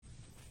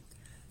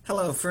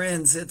Hello,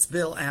 friends. It's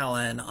Bill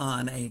Allen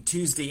on a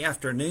Tuesday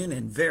afternoon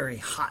in very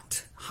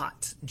hot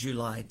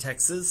July,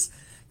 Texas.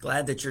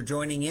 Glad that you're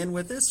joining in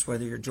with us,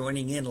 whether you're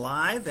joining in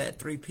live at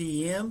 3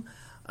 p.m.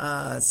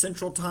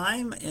 Central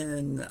Time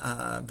in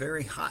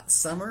very hot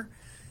summer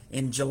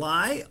in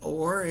July,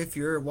 or if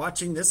you're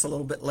watching this a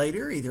little bit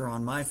later, either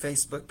on my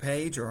Facebook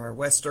page or our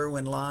West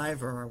Erwin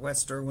Live or our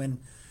West Erwin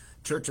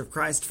Church of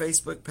Christ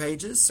Facebook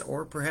pages,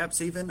 or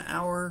perhaps even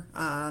our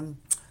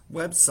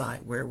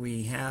website where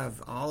we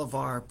have all of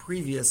our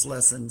previous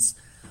lessons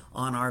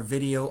on our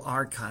video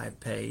archive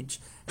page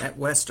at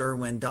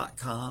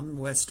westerwin.com,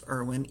 West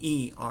Erwin,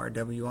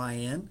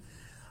 ERWIN,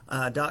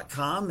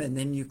 .com, and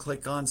then you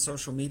click on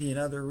social media and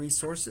other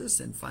resources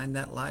and find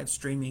that live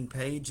streaming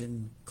page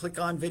and click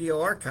on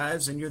video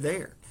archives and you're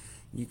there.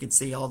 You can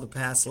see all the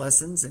past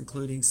lessons,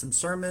 including some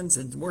sermons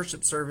and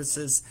worship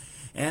services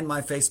and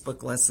my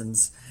Facebook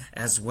lessons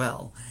as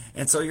well.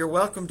 And so you're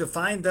welcome to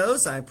find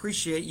those. I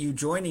appreciate you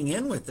joining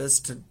in with us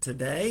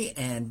today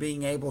and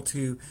being able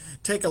to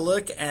take a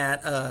look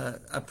at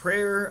a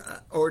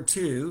prayer or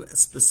two,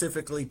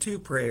 specifically two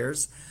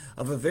prayers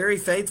of a very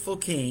faithful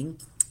king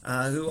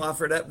who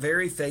offered up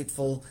very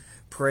faithful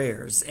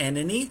prayers. And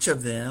in each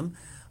of them,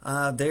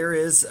 there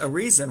is a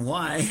reason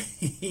why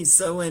he's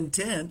so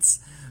intense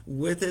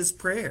with his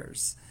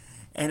prayers.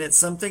 And it's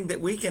something that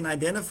we can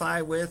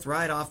identify with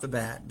right off the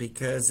bat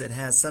because it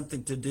has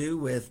something to do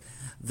with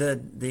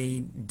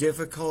the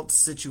difficult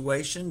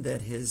situation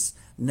that his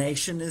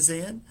nation is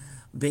in,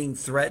 being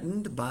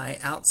threatened by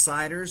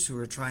outsiders who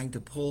are trying to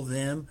pull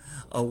them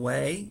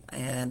away,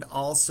 and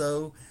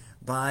also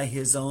by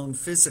his own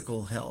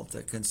physical health,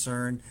 a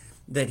concern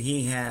that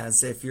he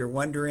has. If you're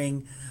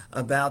wondering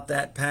about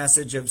that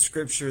passage of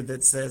Scripture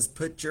that says,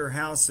 "Put your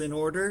house in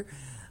order,"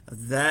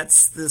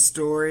 that's the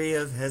story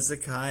of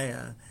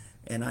Hezekiah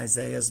in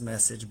Isaiah's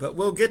message. But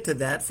we'll get to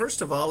that.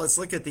 First of all, let's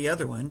look at the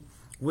other one,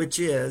 which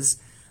is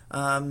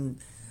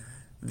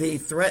the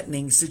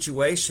threatening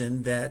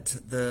situation that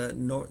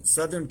the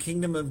southern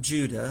kingdom of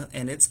Judah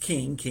and its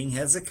king, King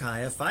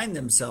Hezekiah, find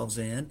themselves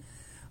in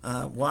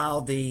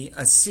while the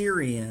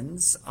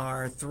Assyrians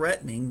are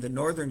threatening the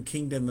northern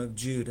kingdom of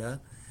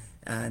Judah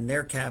and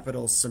their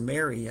capital,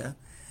 Samaria,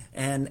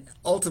 and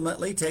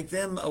ultimately take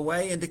them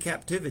away into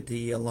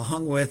captivity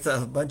along with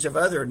a bunch of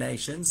other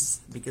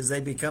nations because they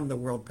become the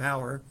world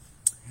power.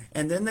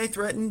 And then they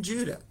threaten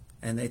Judah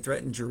and they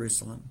threaten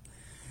Jerusalem.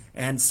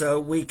 And so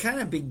we kind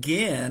of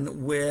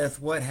begin with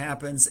what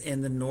happens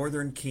in the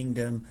northern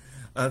kingdom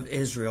of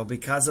Israel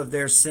because of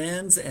their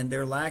sins and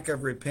their lack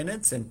of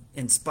repentance. And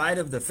in spite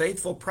of the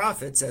faithful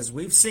prophets, as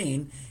we've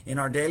seen in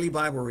our daily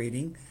Bible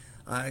reading,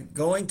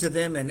 going to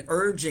them and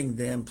urging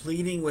them,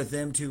 pleading with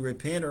them to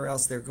repent or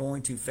else they're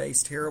going to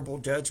face terrible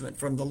judgment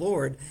from the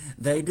Lord,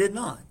 they did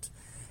not.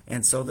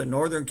 And so the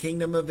northern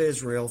kingdom of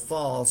Israel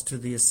falls to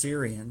the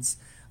Assyrians.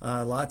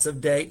 Lots of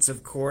dates,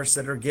 of course,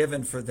 that are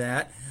given for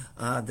that.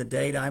 The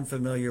date I'm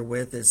familiar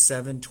with is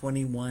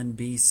 721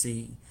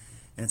 BC.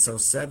 And so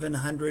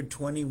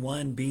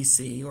 721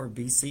 BC, or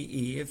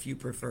BCE if you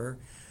prefer,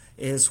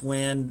 is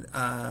when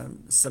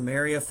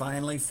Samaria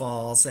finally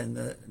falls and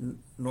the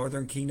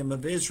northern kingdom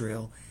of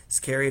Israel is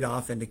carried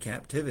off into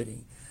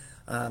captivity.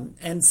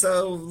 And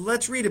so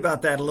let's read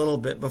about that a little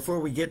bit before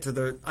we get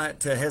to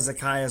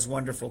Hezekiah's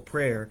wonderful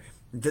prayer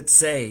that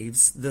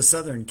saves the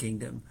southern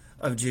kingdom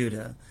of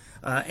Judah.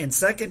 In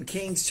 2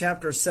 Kings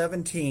chapter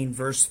 17,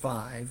 verse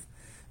 5,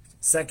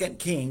 2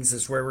 Kings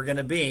is where we're going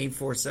to be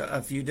for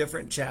a few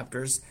different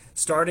chapters,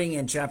 starting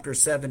in chapter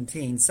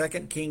 17, 2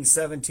 Kings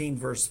 17,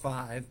 verse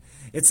 5.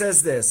 It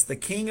says this: "The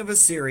king of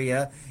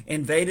Assyria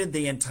invaded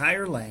the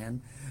entire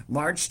land,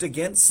 marched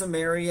against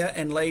Samaria,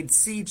 and laid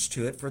siege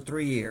to it for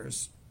 3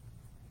 years.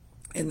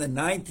 In the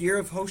 9th year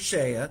of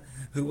Hoshea,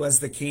 who was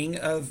the king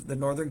of the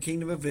northern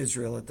kingdom of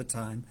Israel at the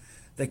time,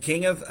 the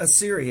king of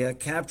Assyria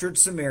captured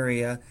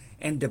Samaria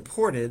and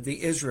deported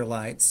the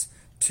Israelites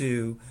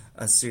to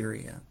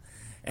Assyria."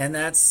 And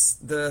that's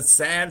the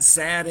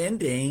sad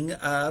ending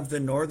of the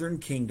northern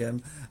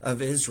kingdom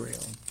of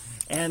Israel.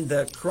 And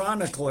the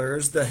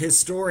chroniclers, the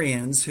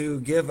historians who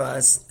give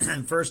us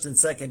 1st and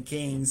 2nd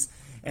Kings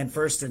and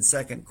 1st and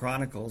 2nd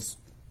Chronicles,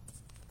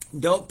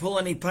 don't pull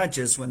any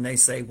punches when they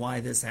say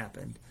why this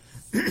happened.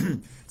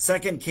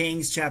 2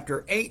 Kings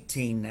chapter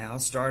 18 now,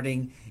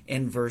 starting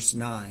in verse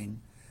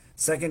 9.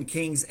 2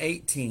 Kings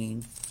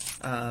 18,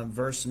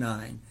 verse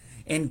 9.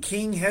 "In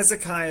King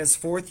Hezekiah's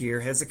 4th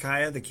year,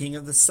 Hezekiah, the king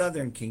of the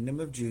southern kingdom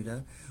of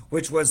Judah,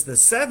 which was the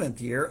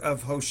 7th year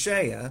of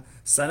Hoshea,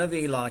 son of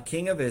Elah,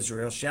 king of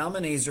Israel,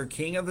 Shalmaneser,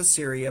 king of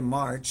Assyria,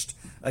 marched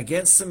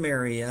against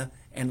Samaria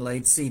and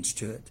laid siege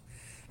to it.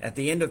 At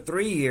the end of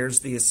 3 years,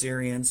 the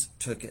Assyrians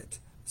took it.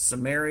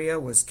 Samaria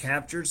was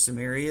captured,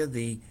 Samaria,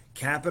 the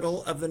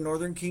capital of the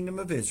northern kingdom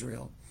of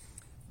Israel."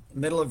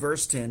 Middle of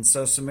verse 10,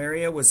 "So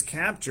Samaria was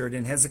captured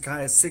in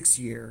Hezekiah's 6th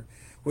year,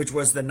 which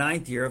was the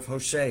 9th year of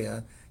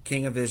Hoshea,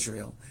 king of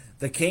Israel.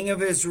 The king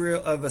of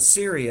Israel of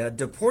Assyria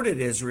deported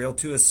Israel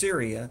to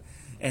Assyria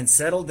and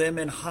settled them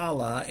in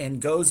Hala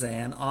and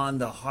Gozan on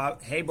the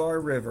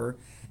Habar River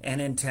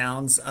and in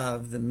towns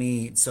of the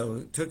Medes. So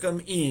it took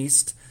them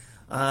east,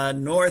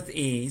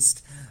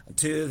 northeast,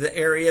 to the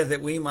area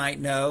that we might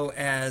know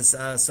as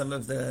some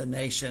of the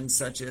nations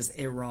such as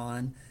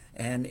Iran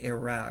and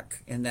Iraq,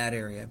 in that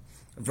area.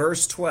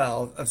 Verse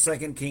 12 of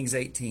 2 Kings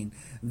 18.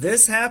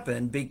 This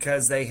happened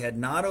because they had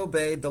not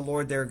obeyed the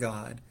Lord their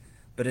God,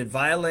 but had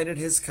violated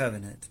his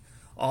covenant.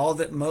 All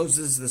that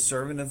Moses, the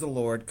servant of the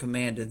Lord,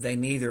 commanded, they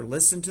neither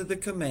listened to the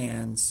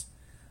commands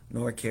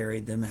nor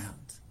carried them out.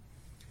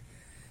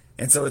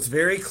 And so it's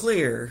very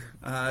clear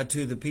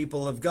to the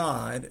people of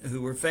God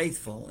who were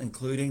faithful,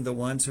 including the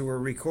ones who were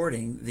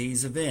recording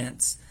these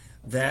events,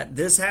 that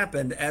this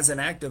happened as an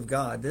act of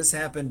God. This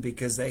happened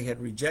because they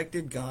had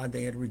rejected God.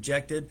 They had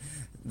rejected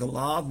the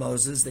law of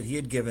Moses that he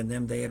had given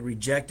them. They had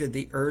rejected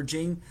the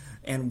urging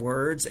and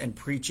words and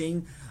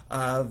preaching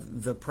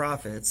of the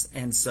prophets.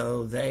 And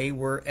so they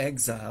were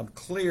exiled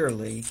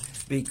clearly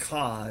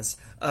because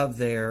of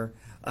their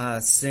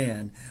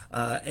sin.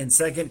 In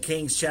 2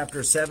 Kings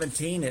chapter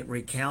 17, it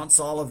recounts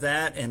all of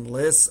that and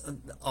lists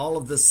all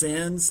of the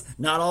sins,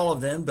 not all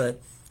of them,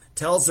 but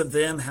tells of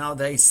them how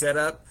they set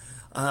up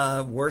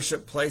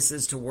worship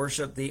places to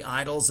worship the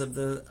idols of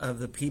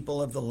the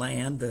people of the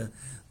land,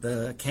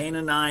 the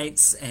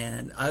Canaanites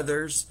and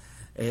others.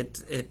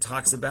 It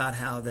talks about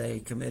how they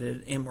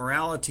committed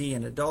immorality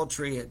and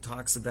adultery. It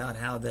talks about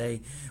how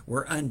they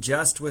were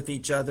unjust with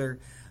each other.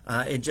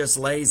 It just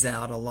lays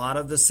out a lot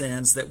of the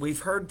sins that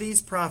we've heard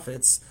these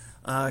prophets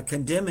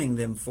condemning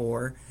them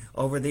for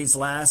over these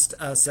last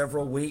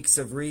several weeks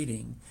of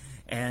reading.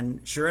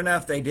 And sure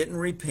enough, they didn't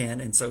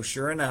repent. And so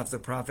sure enough, the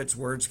prophet's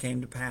words came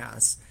to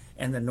pass.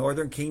 And the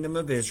northern kingdom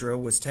of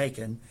Israel was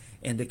taken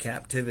into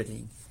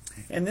captivity.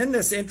 And then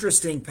this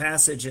interesting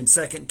passage in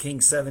 2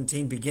 Kings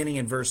 17, beginning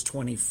in verse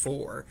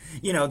 24.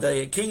 You know,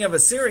 the king of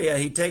Assyria,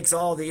 he takes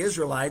all the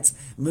Israelites,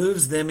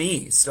 moves them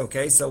east.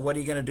 Okay, so what are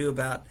you going to do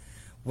about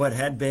what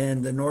had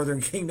been the northern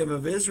kingdom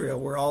of Israel,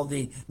 where all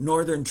the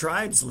northern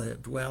tribes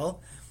lived?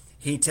 Well,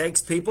 he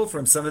takes people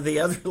from some of the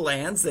other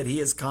lands that he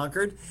has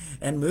conquered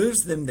and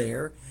moves them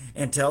there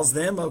and tells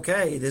them,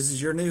 okay, this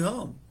is your new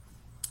home.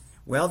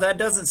 Well, that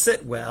doesn't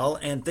sit well,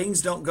 and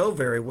things don't go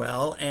very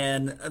well.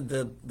 And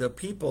the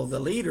people, the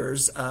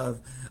leaders of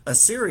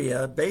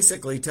Assyria,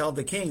 basically tell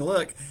the king,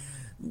 look,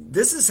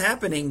 this is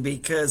happening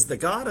because the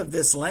God of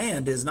this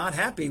land is not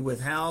happy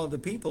with how the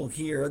people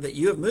here that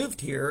you have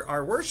moved here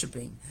are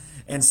worshiping.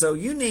 And so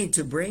you need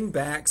to bring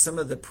back some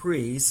of the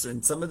priests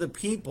and some of the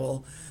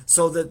people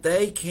so that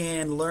they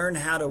can learn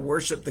how to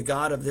worship the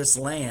God of this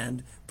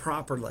land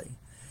properly.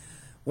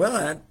 Well,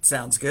 that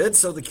sounds good.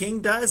 So the king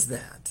does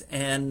that.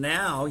 And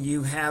now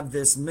you have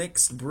this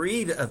mixed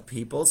breed of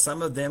people.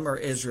 Some of them are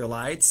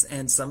Israelites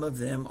and some of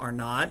them are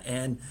not.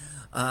 And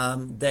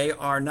they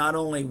are not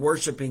only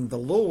worshiping the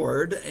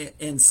Lord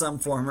in some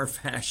form or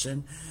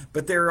fashion,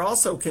 but they're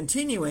also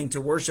continuing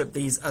to worship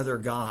these other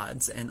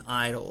gods and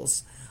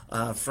idols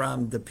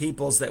from the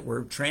peoples that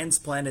were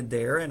transplanted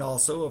there, and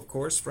also, of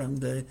course, from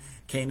the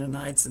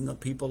Canaanites and the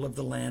people of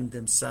the land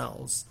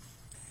themselves.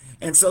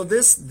 And so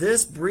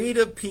this breed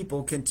of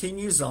people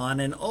continues on,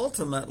 and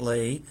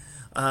ultimately,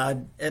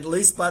 at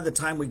least by the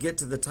time we get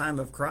to the time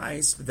of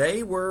Christ,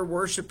 they were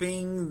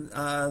worshiping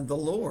the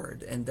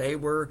Lord, and they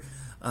were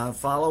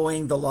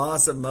following the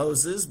laws of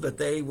Moses, but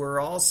they were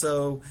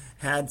also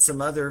had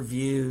some other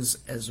views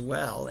as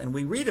well. And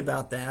we read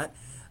about that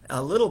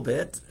a little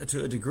bit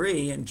to a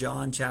degree in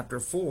John chapter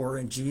 4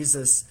 and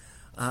Jesus'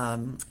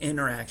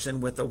 interaction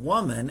with a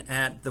woman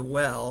at the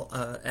well,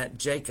 at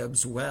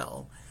Jacob's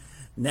well.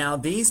 Now,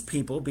 these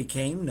people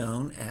became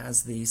known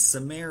as the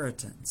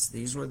Samaritans.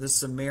 These were the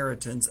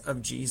Samaritans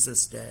of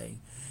Jesus' day.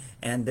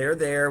 And they're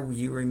there.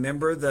 You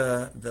remember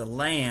the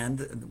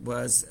land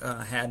was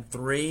had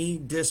 3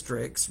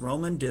 districts,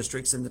 Roman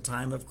districts, in the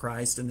time of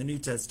Christ in the New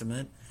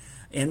Testament,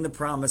 in the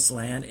Promised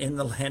Land, in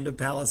the land of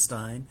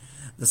Palestine.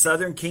 The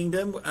southern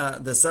kingdom,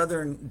 the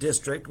southern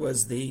district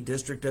was the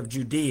district of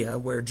Judea,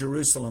 where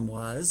Jerusalem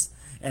was,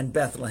 and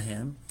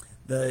Bethlehem.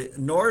 The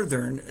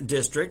northern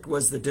district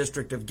was the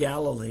district of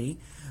Galilee,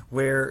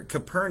 where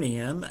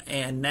Capernaum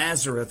and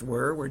Nazareth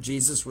were, where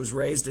Jesus was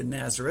raised in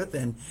Nazareth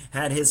and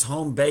had his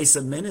home base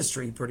of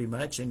ministry pretty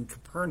much in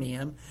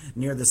Capernaum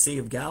near the Sea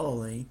of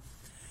Galilee.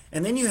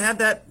 And then you had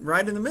that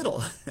right in the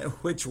middle,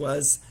 which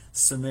was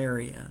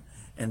Samaria.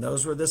 And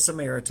those were the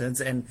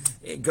Samaritans. And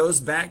it goes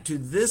back to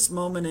this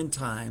moment in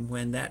time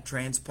when that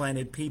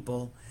transplanted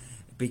people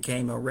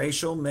became a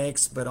racial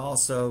mix, but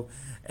also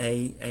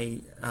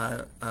a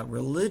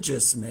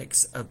religious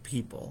mix of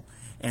people.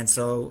 And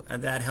so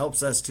that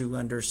helps us to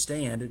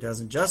understand. It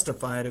doesn't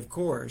justify it, of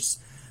course,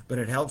 but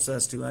it helps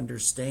us to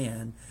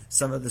understand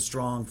some of the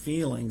strong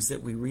feelings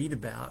that we read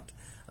about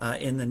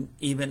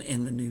even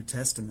in the New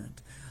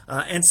Testament.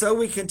 And so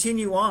we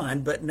continue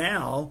on, but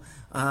now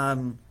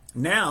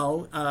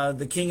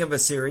the king of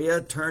Assyria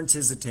turns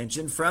his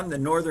attention from the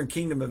northern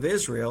kingdom of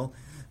Israel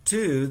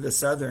to the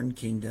southern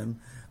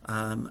kingdom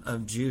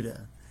of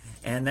Judah.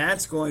 And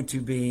that's going to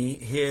be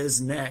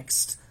his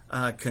next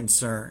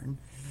concern.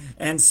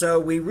 And so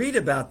we read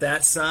about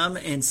that some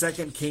in 2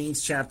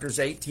 Kings chapters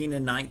 18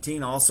 and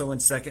 19, also in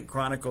 2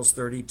 Chronicles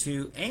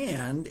 32,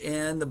 and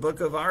in the book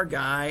of our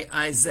guy,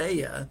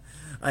 Isaiah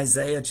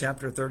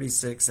chapter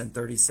 36 and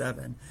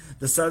 37.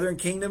 The southern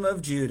kingdom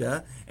of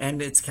Judah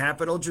and its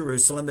capital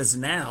Jerusalem is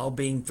now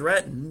being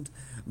threatened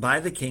by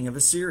the king of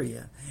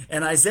Assyria.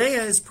 And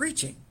Isaiah is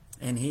preaching,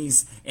 and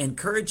he's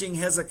encouraging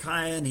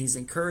Hezekiah, and he's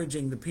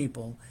encouraging the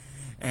people.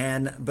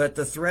 But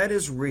the threat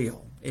is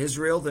real.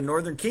 Israel, the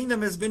northern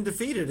kingdom, has been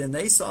defeated, and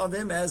they saw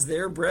them as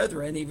their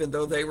brethren, even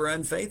though they were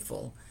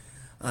unfaithful.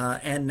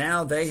 And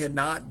now they had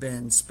not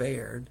been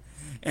spared.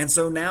 And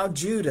so now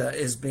Judah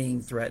is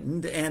being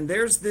threatened, and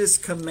there's this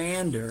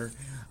commander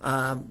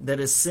that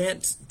is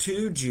sent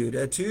to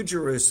Judah, to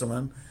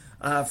Jerusalem,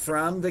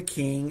 from the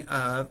king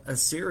of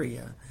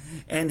Assyria.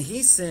 And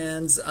he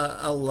sends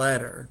a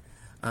letter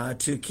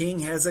to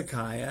King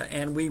Hezekiah,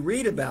 and we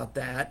read about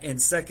that in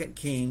 2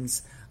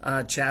 Kings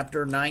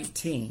chapter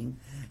 19.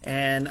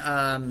 And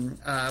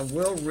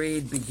we'll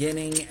read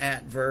beginning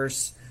at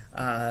verse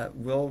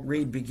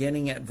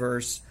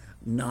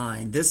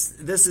 9.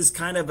 This is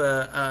kind of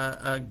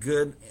a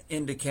good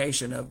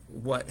indication of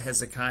what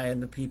Hezekiah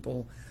and the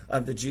people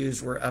of the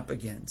Jews were up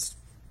against.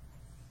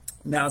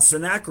 Now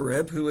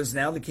Sennacherib, who is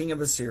now the king of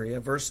Assyria,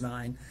 verse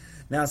 9.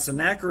 Now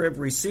Sennacherib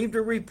received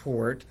a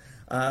report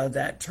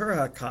that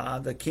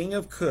Tirhakah, the king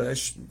of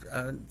Cush,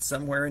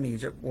 somewhere in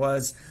Egypt,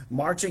 was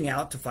marching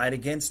out to fight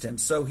against him.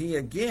 So he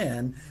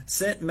again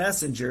sent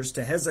messengers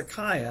to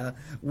Hezekiah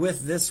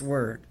with this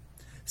word.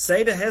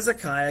 Say to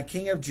Hezekiah,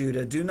 king of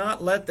Judah, do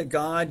not let the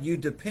God you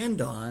depend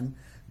on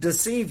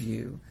deceive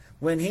you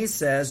when he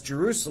says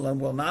Jerusalem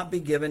will not be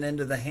given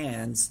into the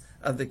hands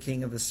of the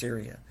king of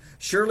Assyria.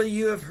 Surely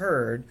you have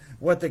heard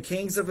what the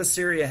kings of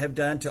Assyria have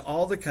done to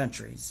all the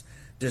countries,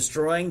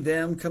 destroying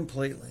them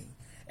completely.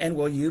 And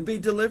will you be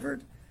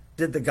delivered?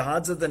 Did the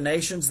gods of the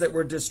nations that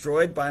were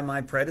destroyed by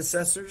my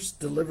predecessors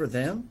deliver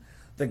them?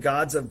 The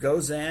gods of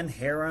Gozan,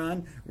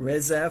 Haran,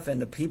 Rezeph,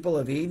 and the people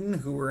of Eden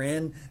who were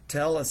in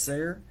Tel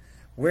Assir?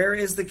 Where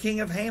is the king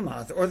of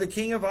Hamath or the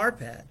king of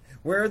Arpad?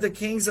 Where are the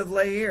kings of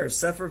Lair,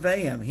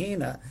 Sepharvaim,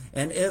 Hena,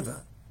 and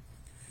Ivah?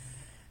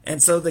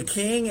 And so the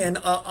king, and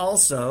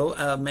also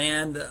a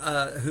man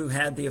who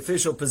had the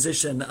official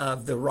position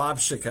of the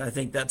Rabshakeh, I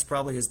think that's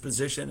probably his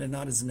position and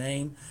not his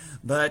name,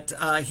 but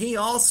he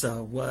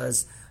also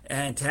was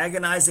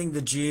antagonizing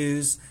the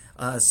Jews.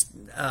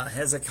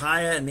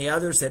 Hezekiah and the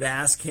others had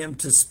asked him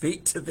to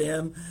speak to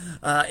them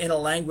in a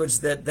language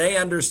that they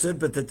understood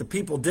but that the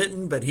people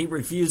didn't, but he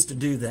refused to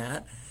do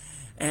that.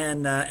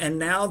 And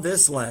now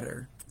this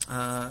letter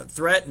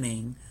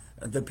threatening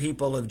the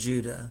people of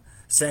Judah,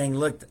 saying,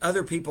 look,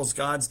 other people's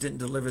gods didn't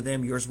deliver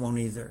them, yours won't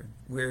either.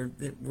 We're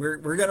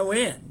going to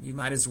win. You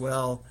might as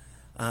well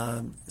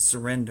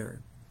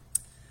surrender.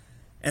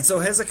 And so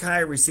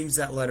Hezekiah receives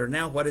that letter.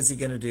 Now what is he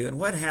going to do? And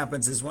what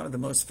happens is one of the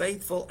most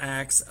faithful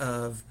acts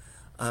of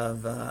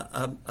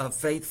a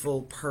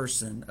faithful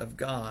person of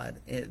God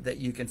that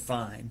you can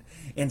find.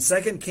 In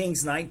 2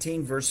 Kings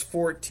 19, verse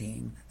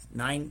 14,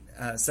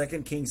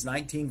 2 Kings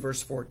 19,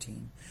 verse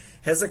 14,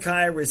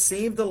 Hezekiah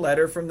received the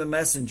letter from the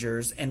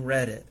messengers and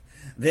read it.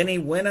 Then he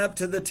went up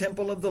to the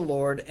temple of the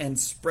Lord and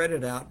spread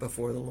it out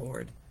before the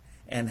Lord.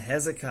 And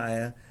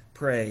Hezekiah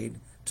prayed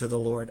to the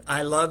Lord.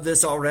 I love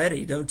this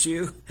already, don't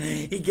you?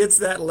 He gets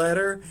that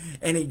letter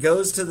and he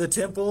goes to the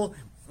temple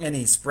and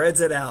he spreads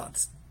it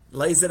out,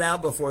 lays it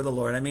out before the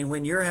Lord. I mean,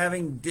 when you're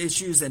having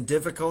issues and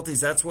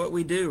difficulties, that's what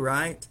we do,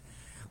 right?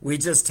 We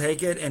just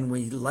take it and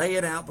we lay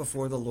it out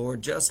before the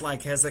Lord, just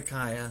like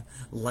Hezekiah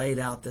laid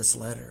out this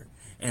letter.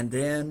 And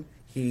then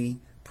he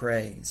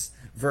prays.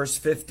 Verse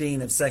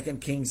 15 of 2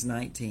 Kings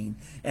 19.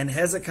 And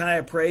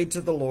Hezekiah prayed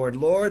to the Lord,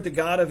 Lord, the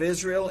God of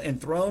Israel,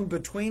 enthroned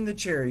between the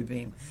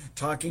cherubim,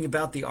 talking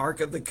about the Ark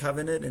of the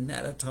Covenant and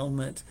that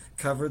atonement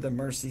cover, the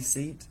mercy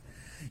seat.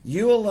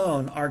 You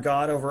alone are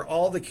God over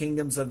all the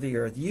kingdoms of the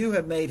earth. You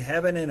have made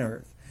heaven and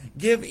earth.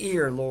 Give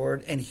ear,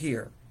 Lord, and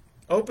hear.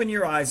 Open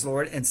your eyes,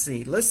 Lord, and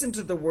see. Listen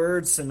to the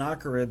words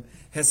Sennacherib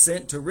has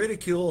sent to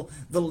ridicule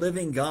the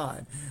living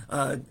God.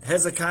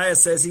 Hezekiah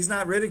says he's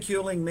not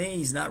ridiculing me.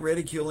 He's not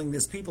ridiculing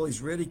this people.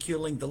 He's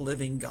ridiculing the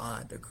living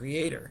God, the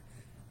Creator,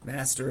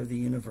 Master of the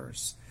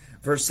universe.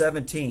 Verse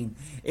 17,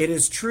 it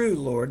is true,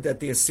 Lord, that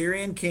the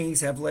Assyrian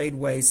kings have laid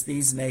waste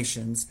these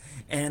nations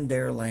and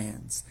their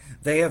lands.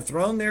 They have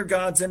thrown their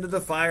gods into the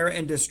fire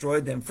and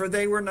destroyed them, for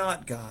they were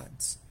not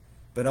gods,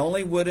 but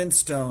only wood and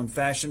stone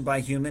fashioned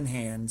by human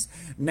hands.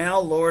 Now,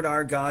 Lord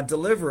our God,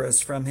 deliver us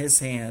from his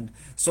hand,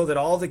 so that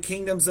all the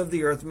kingdoms of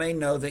the earth may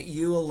know that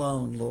you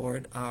alone,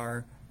 Lord,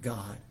 are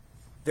God.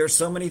 There's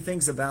so many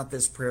things about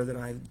this prayer that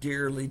I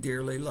dearly,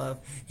 dearly love.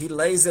 He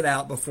lays it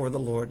out before the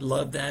Lord.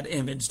 Love that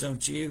image,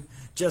 don't you?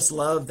 Just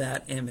love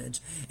that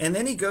image. And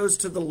then he goes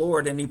to the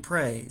Lord and he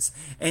prays.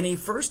 And he,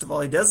 first of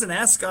all, he doesn't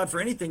ask God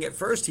for anything at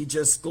first. He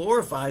just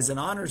glorifies and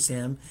honors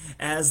him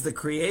as the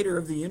creator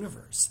of the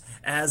universe,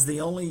 as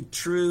the only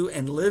true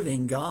and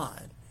living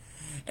God.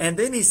 And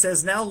then he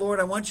says, now,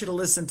 Lord, I want you to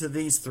listen to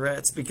these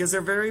threats because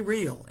they're very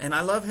real. And I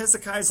love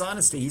Hezekiah's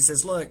honesty. He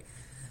says, look,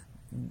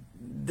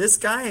 this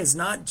guy is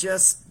not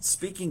just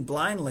speaking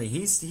blindly.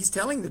 He's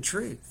telling the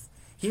truth.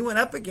 He went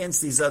up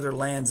against these other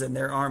lands and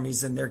their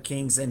armies and their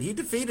kings, and he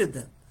defeated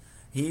them.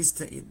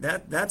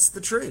 That's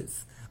the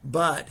truth.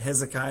 But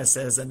Hezekiah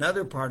says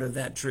another part of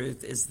that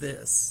truth is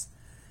this: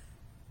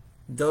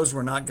 those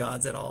were not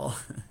gods at all.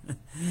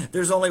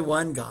 There's only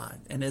one God,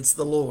 and it's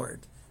the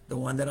Lord, the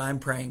one that I'm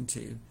praying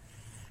to.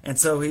 And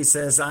so he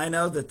says, I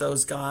know that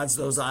those gods,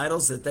 those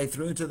idols that they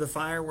threw into the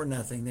fire were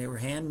nothing. They were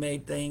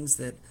handmade things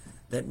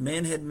that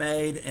men had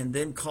made and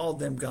then called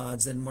them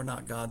gods and were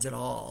not gods at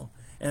all.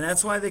 And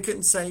that's why they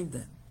couldn't save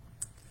them.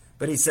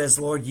 But he says,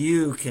 Lord,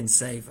 you can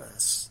save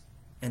us.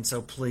 And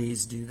so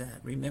please do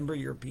that. Remember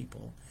your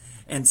people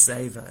and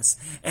save us.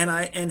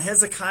 And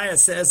Hezekiah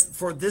says,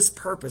 for this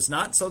purpose,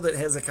 not so that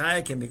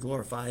Hezekiah can be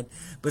glorified,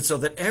 but so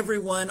that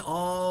everyone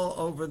all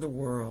over the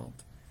world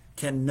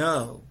can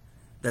know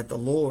that the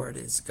Lord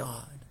is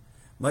God.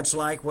 Much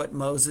like what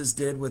Moses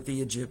did with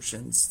the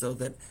Egyptians, so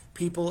that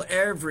people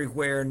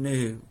everywhere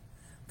knew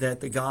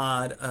that the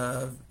God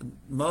of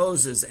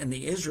Moses and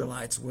the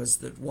Israelites was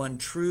the one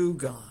true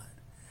God.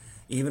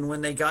 Even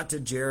when they got to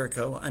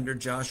Jericho under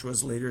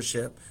Joshua's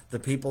leadership, the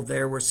people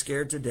there were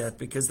scared to death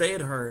because they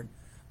had heard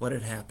what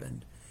had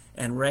happened.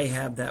 And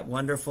Rahab, that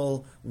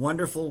wonderful,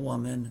 wonderful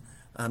woman,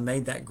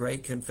 made that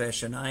great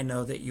confession, I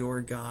know that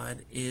your God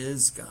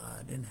is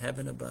God in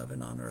heaven above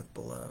and on earth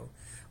below.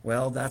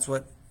 Well, that's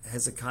what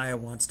Hezekiah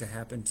wants to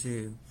happen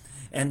too.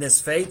 And this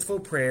faithful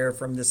prayer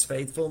from this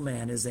faithful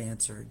man is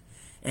answered.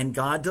 And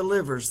God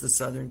delivers the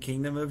southern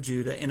kingdom of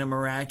Judah in a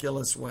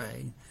miraculous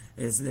way.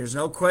 There's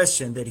no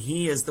question that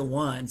he is the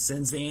one,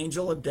 sends the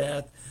angel of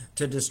death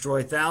to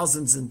destroy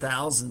thousands and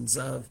thousands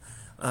of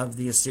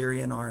the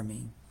Assyrian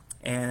army.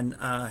 And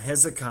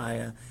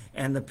Hezekiah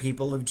and the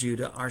people of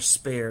Judah are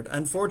spared.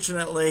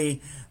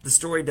 Unfortunately, the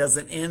story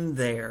doesn't end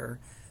there,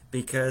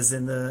 because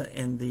in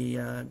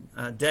the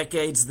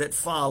decades that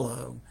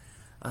follow,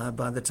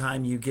 by the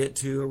time you get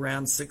to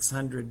around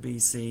 600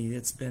 BC,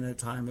 it's been a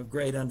time of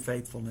great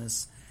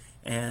unfaithfulness.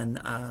 And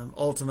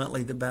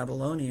ultimately the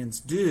Babylonians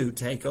do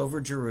take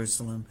over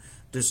Jerusalem,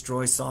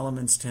 destroy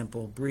Solomon's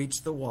temple,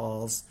 breach the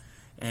walls,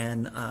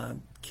 and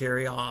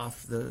carry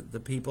off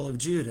the people of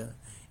Judah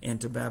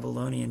into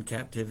Babylonian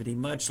captivity,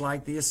 much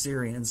like the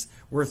Assyrians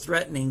were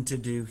threatening to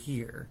do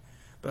here.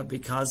 But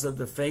because of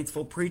the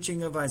faithful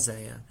preaching of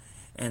Isaiah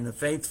and the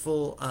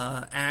faithful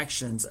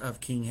actions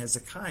of King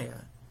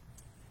Hezekiah,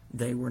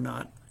 they were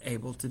not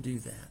able to do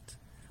that.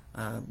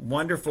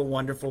 Wonderful,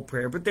 wonderful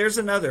prayer. But there's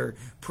another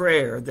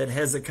prayer that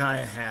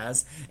Hezekiah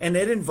has, and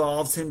it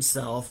involves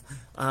himself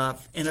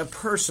in a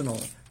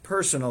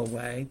personal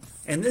way.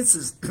 And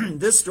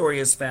this story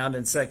is found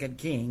in 2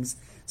 Kings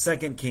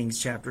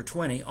chapter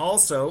 20,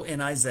 also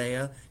in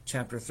Isaiah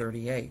chapter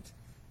 38.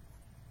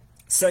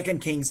 2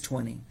 Kings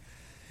 20.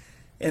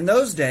 In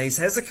those days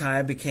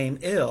Hezekiah became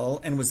ill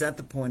and was at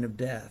the point of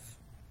death.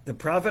 The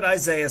prophet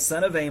Isaiah,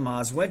 son of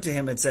Amoz, went to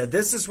him and said,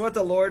 this is what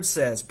the Lord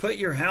says, put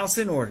your house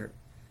in order,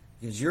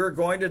 because you're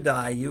going to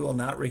die, you will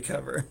not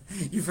recover.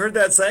 You've heard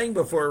that saying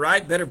before,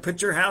 right? Better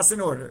put your house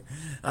in order.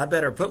 I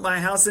better put my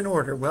house in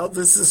order. Well,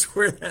 this is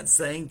where that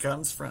saying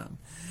comes from.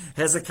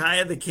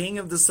 Hezekiah, the king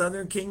of the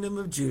southern kingdom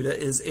of Judah,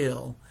 is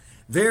ill,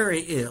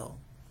 very ill.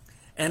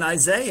 And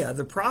Isaiah,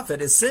 the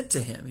prophet, is sent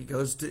to him.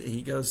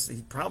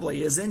 He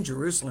probably is in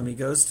Jerusalem. He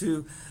goes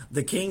to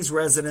the king's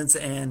residence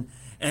and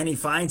he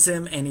finds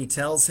him and he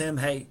tells him,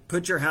 hey,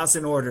 put your house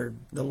in order.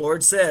 The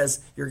Lord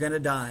says you're going to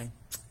die.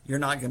 You're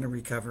not going to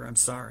recover. I'm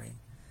sorry.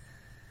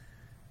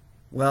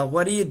 Well,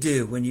 what do you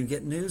do when you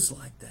get news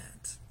like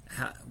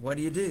that? What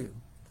do?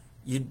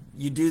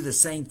 You do the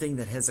same thing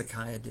that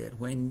Hezekiah did.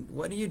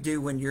 What do you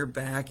do when your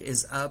back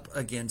is up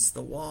against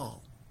the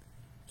wall?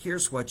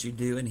 Here's what you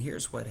do, and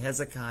here's what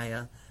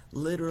Hezekiah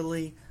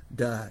literally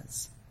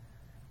does.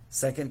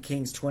 2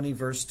 Kings 20,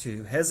 verse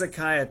 2.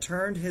 Hezekiah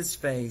turned his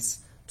face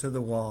to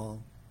the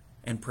wall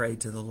and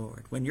prayed to the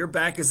Lord. When your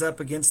back is up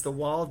against the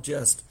wall,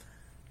 just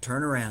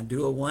turn around,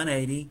 do a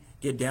 180,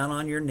 get down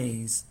on your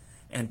knees,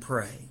 and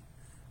pray.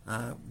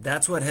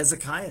 That's what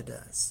Hezekiah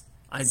does.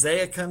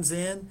 Isaiah comes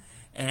in,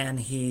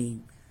 and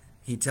he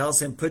tells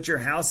him, put your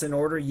house in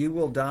order, you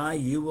will die,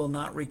 you will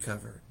not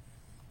recover.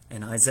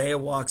 And Isaiah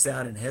walks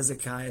out, and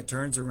Hezekiah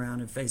turns around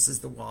and faces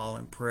the wall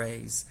and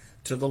prays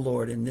to the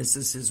Lord. And this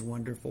is his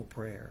wonderful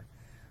prayer.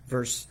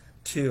 Verse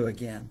 2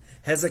 again.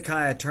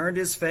 Hezekiah turned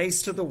his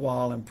face to the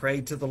wall and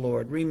prayed to the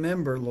Lord.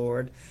 Remember,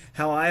 Lord,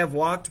 how I have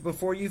walked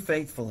before you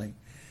faithfully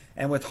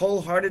and with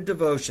wholehearted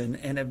devotion,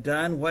 and have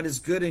done what is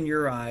good in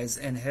your eyes.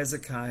 And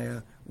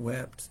Hezekiah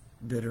wept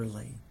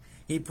bitterly.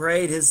 He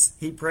prayed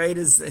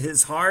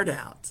his heart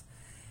out.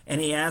 And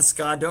he asked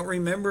God, don't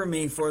remember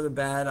me for the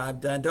bad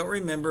I've done. Don't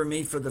remember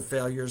me for the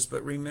failures,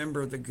 but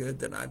remember the good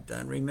that I've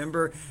done.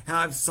 Remember how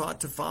I've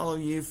sought to follow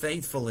you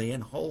faithfully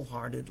and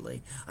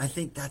wholeheartedly. I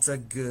think that's a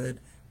good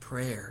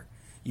prayer.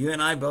 You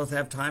and I both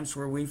have times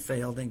where we've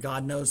failed, and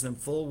God knows them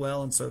full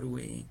well, and so do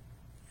we.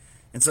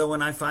 And so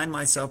when I find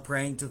myself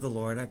praying to the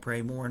Lord, I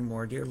pray more and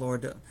more, dear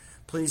Lord,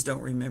 please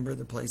don't remember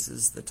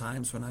the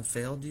times when I've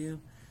failed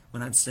you,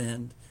 when I've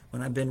sinned,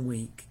 when I've been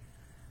weak.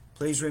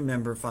 Please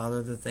remember,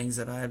 Father, the things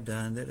that I have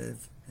done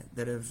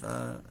that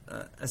have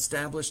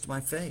established my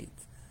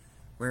faith,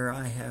 where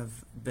I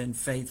have been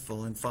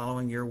faithful in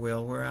following your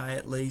will, where I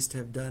at least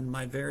have done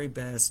my very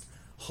best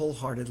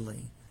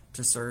wholeheartedly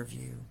to serve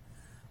you.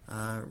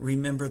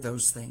 Remember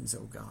those things,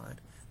 O God.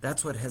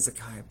 That's what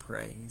Hezekiah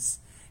prays.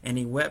 And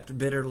he wept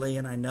bitterly,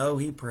 and I know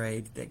he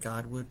prayed that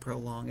God would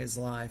prolong his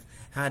life.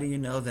 How do you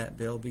know that,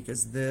 Bill?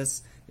 Because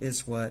this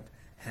is what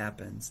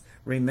happens.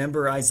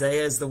 Remember,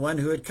 Isaiah is the one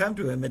who had come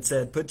to him and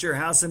said, "Put your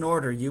house in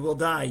order. You will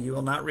die. You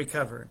will not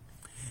recover."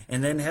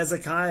 And then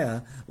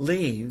Hezekiah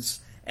leaves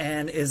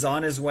and is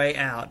on his way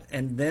out.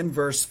 And then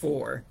verse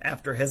 4,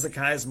 after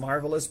Hezekiah's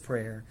marvelous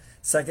prayer,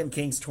 2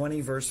 Kings 20,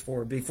 verse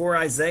 4, before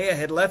Isaiah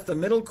had left the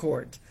middle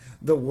court,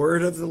 the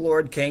word of the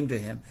Lord came to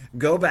him.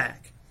 Go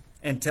back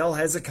and tell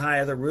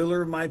Hezekiah, the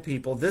ruler of my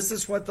people, this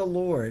is what the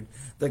Lord,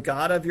 the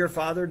God of your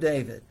father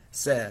David,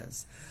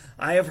 says.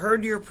 I have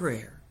heard your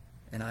prayer,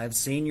 and I have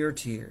seen your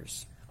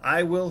tears.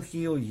 I will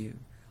heal you.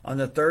 On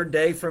the third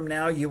day from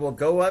now, you will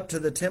go up to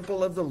the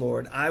temple of the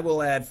Lord. I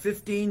will add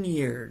 15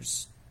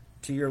 years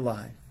to your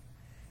life.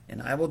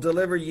 And I will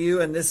deliver you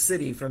and this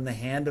city from the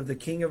hand of the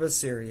king of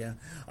Assyria.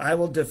 I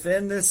will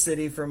defend this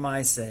city for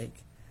my sake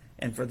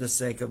and for the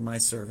sake of my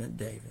servant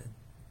David.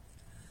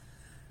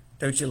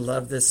 Don't you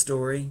love this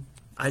story?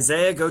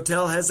 Isaiah, go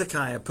tell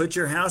Hezekiah, put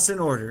your house in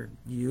order.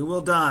 You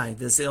will die.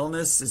 This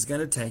illness is going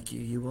to take you.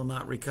 You will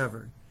not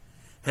recover.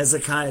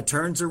 Hezekiah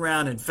turns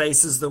around and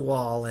faces the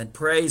wall and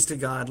prays to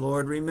God,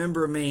 Lord,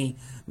 remember me,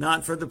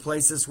 not for the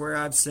places where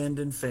I've sinned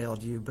and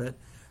failed you, but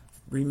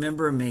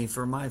remember me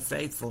for my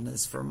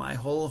faithfulness, for my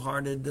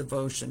wholehearted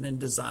devotion and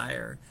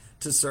desire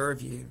to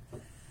serve you.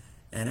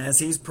 And as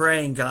he's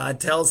praying,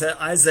 God tells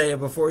Isaiah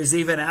before he's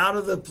even out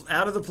of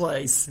the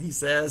place, he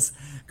says,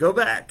 go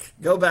back.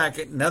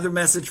 Another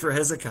message for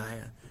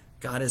Hezekiah.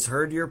 God has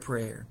heard your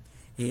prayer.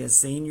 He has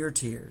seen your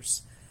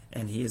tears,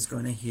 and he is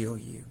going to heal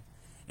you.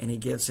 And he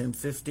gives him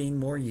 15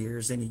 more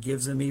years, and he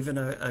gives him even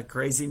a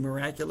crazy,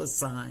 miraculous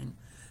sign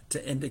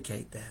to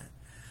indicate that.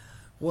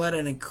 What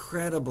an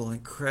incredible,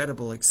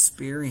 incredible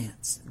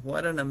experience.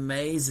 What an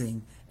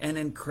amazing and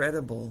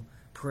incredible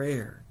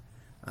prayer.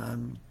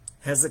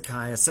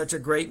 Hezekiah, such a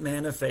great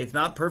man of faith,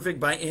 not perfect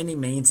by any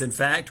means. In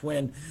fact,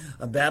 when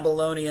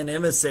Babylonian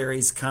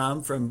emissaries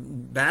come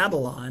from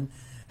Babylon,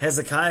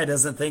 Hezekiah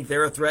doesn't think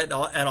they're a threat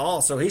at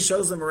all. So he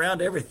shows them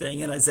around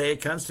everything. And Isaiah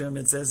comes to him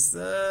and says,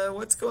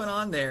 what's going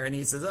on there? And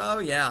he says, oh,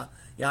 yeah,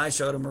 I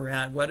showed them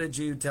around. What did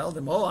you tell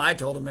them? Oh, I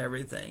told them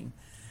everything.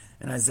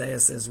 And Isaiah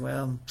says,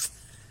 well,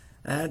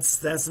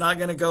 that's not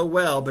going to go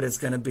well, but it's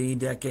going to be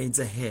decades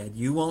ahead.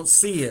 You won't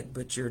see it,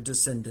 but your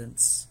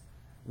descendants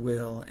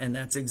will. And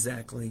that's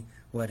exactly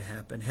what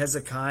happened.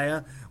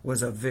 Hezekiah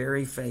was a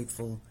very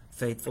faithful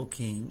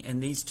king.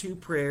 And these two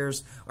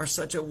prayers are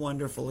such a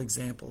wonderful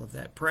example of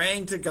that.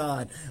 Praying to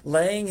God,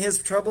 laying his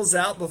troubles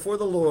out before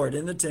the Lord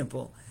in the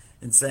temple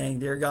and saying,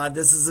 dear God,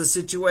 this is the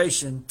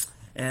situation.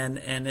 And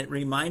it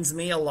reminds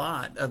me a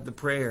lot of the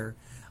prayer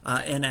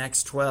in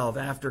Acts 12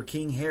 after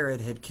King Herod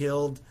had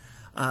killed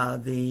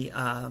the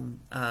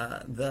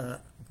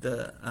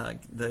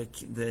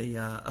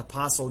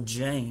apostle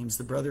James,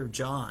 the brother of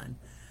John.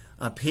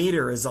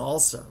 Peter is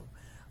also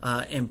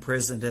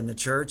imprisoned, and the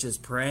church is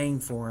praying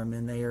for him,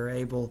 and they are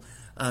able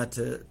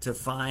to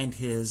find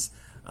his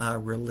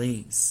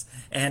release.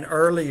 And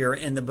earlier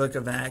in the book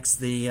of Acts,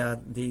 the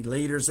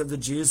leaders of the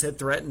Jews had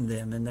threatened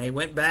them, and they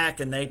went back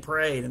and they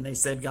prayed, and they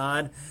said,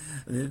 God,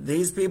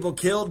 these people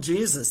killed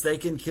Jesus. They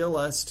can kill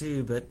us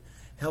too, but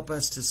help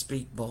us to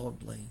speak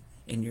boldly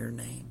in your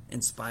name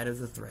in spite of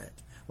the threat.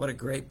 What a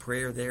great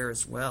prayer there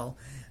as well.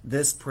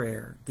 This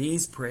prayer,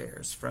 these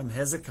prayers from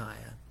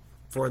Hezekiah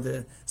for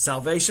the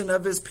salvation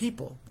of his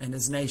people and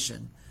his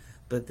nation,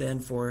 but then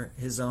for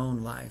his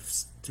own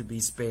life to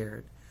be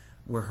spared,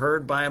 were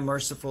heard by a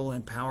merciful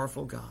and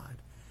powerful God.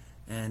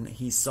 And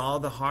he saw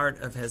the heart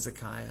of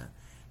Hezekiah,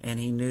 and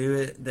he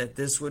knew that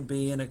this would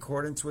be in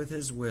accordance with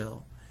his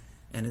will.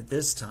 And at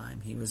this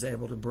time, he was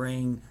able to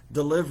bring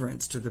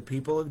deliverance to the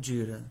people of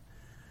Judah.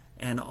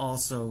 And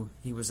also,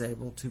 he was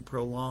able to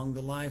prolong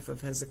the life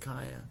of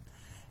Hezekiah.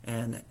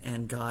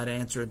 And God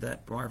answered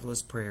that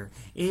marvelous prayer.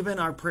 Even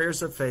our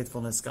prayers of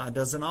faithfulness, God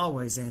doesn't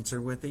always answer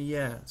with a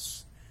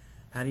yes.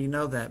 How do you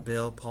know that,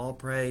 Bill? Paul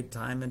prayed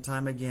time and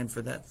time again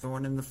for that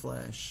thorn in the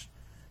flesh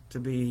to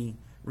be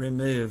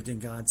removed,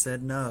 and God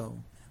said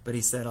no. But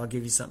he said, I'll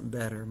give you something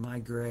better, my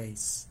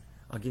grace.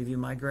 I'll give you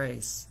my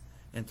grace.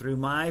 And through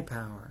my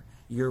power,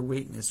 your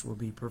weakness will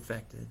be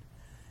perfected.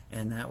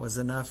 And that was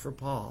enough for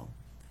Paul.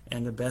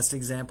 And the best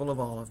example of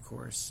all, of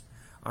course,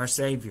 our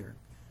Savior,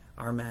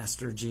 our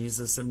Master,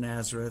 Jesus of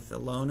Nazareth,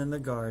 alone in the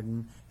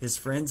garden, his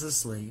friends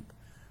asleep,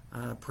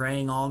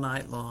 praying all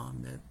night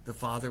long that the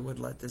Father would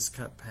let this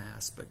cup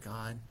pass. But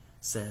God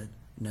said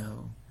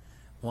no.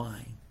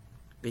 Why?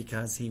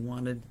 Because he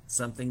wanted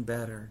something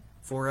better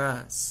for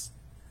us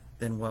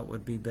than what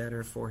would be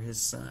better for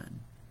his Son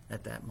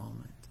at that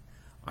moment.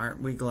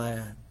 Aren't we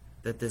glad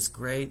that this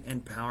great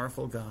and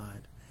powerful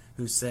God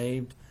who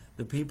saved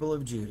the people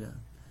of Judah,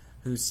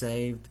 who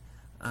saved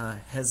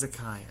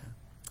Hezekiah,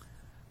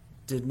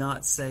 did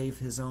not save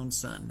his own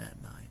son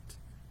that night,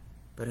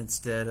 but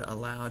instead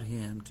allowed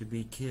him to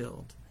be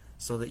killed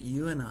so that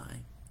you and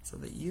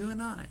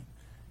I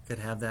could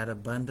have that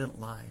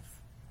abundant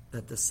life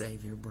that the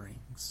Savior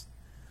brings.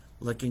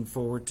 Looking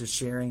forward to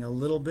sharing a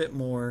little bit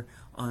more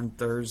on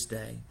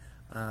Thursday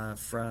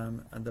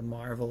from the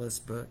marvelous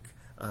book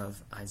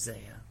of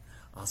Isaiah.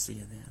 I'll see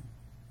you then.